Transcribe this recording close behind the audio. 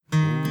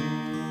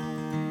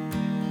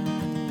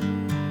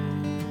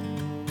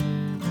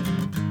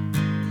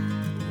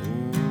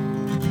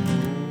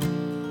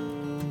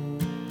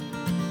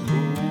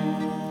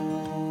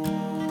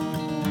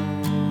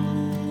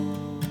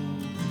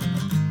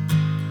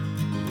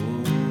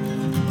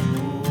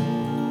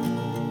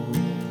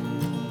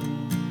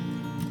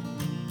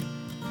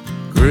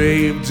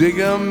Grave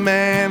digger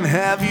man,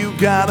 have you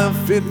got a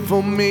fit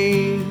for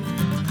me?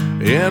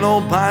 An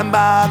old pine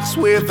box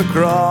with a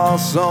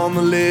cross on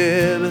the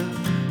lid.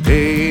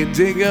 Hey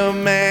digger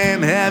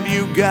man, have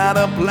you got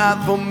a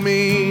plot for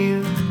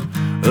me?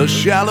 A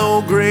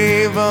shallow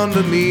grave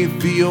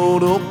underneath the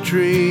old oak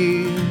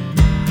tree.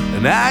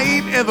 And I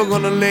ain't ever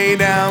gonna lay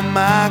down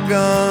my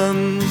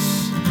guns.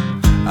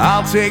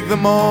 I'll take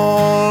them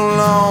all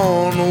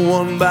on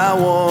one by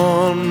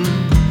one.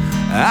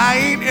 I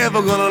ain't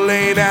ever gonna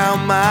lay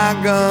down my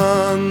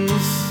guns.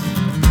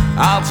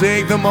 I'll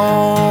take them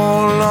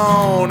all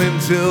on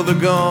until they're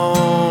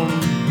gone.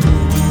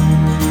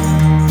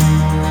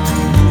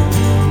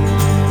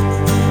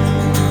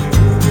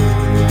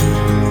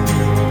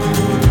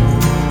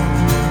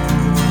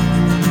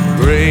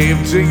 Grave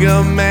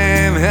digger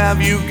man,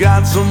 have you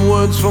got some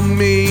words for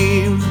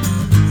me?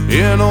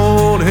 An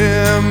old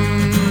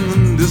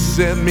hymn to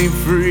set me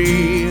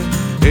free.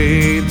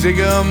 Hey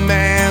digger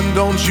man,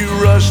 don't you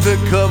rush to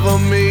cover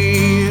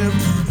me.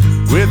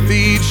 With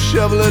each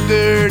shovel of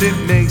dirt it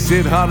makes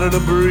it harder to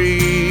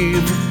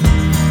breathe.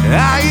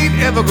 I ain't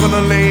ever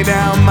gonna lay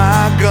down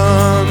my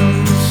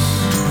guns.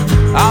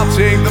 I'll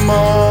take them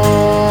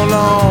all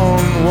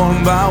on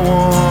one by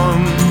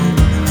one.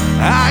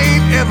 I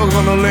ain't ever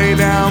gonna lay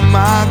down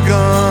my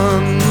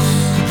guns.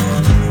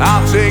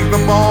 I'll take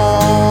them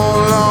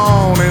all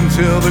on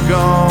until they're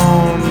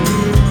gone.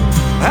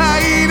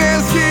 I ain't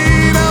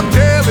asking, I'm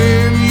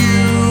telling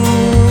you,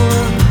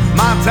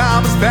 my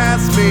time has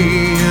passed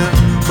me,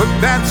 but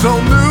that's old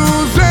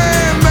news,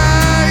 and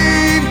I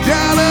ain't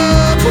got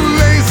a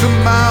place of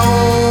my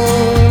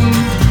own.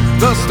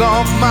 Dust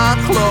off my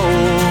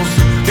clothes,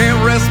 can't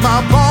rest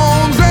my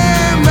bones,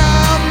 and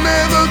I'm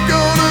never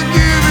gonna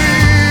give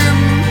in.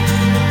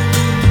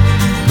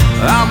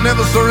 I'll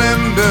never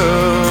surrender,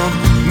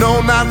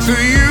 no, not to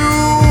you.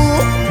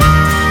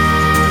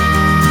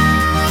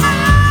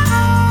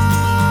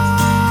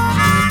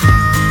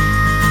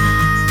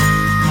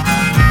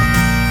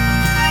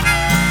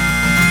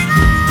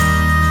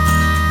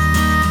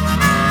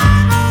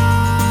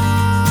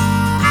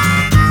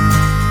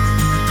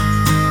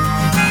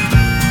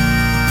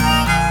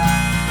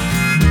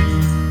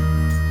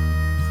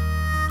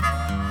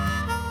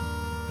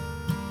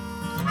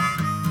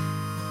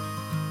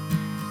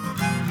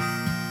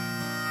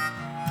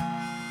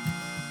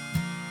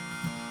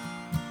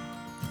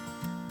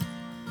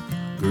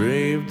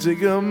 Grave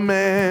digger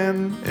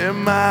man,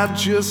 am I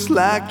just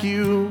like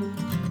you?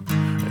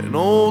 An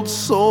old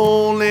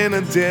soul in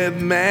a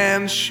dead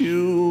man's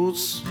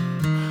shoes.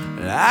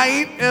 I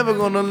ain't ever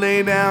gonna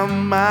lay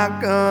down my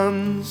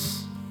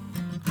guns.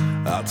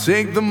 I'll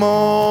take them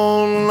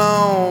all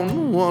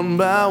on one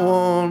by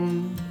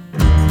one.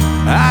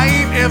 I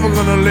ain't ever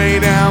gonna lay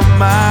down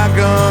my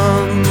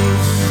guns.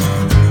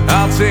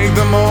 I'll take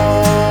them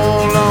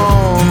all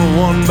on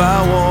one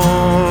by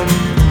one.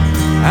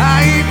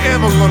 I ain't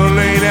ever gonna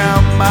lay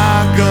down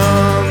my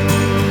guns.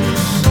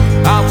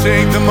 I'll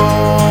take them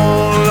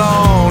all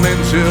on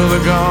until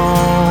they're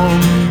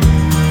gone.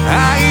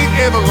 I ain't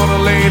ever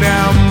gonna lay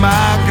down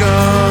my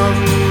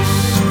guns.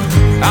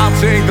 I'll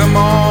take them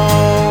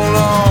all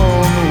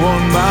on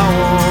one by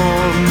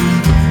one.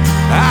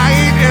 I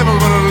ain't ever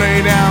gonna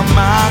lay down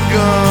my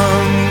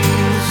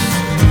guns.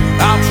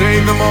 I'll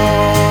take them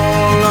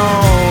all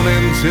on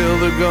until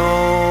they're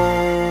gone.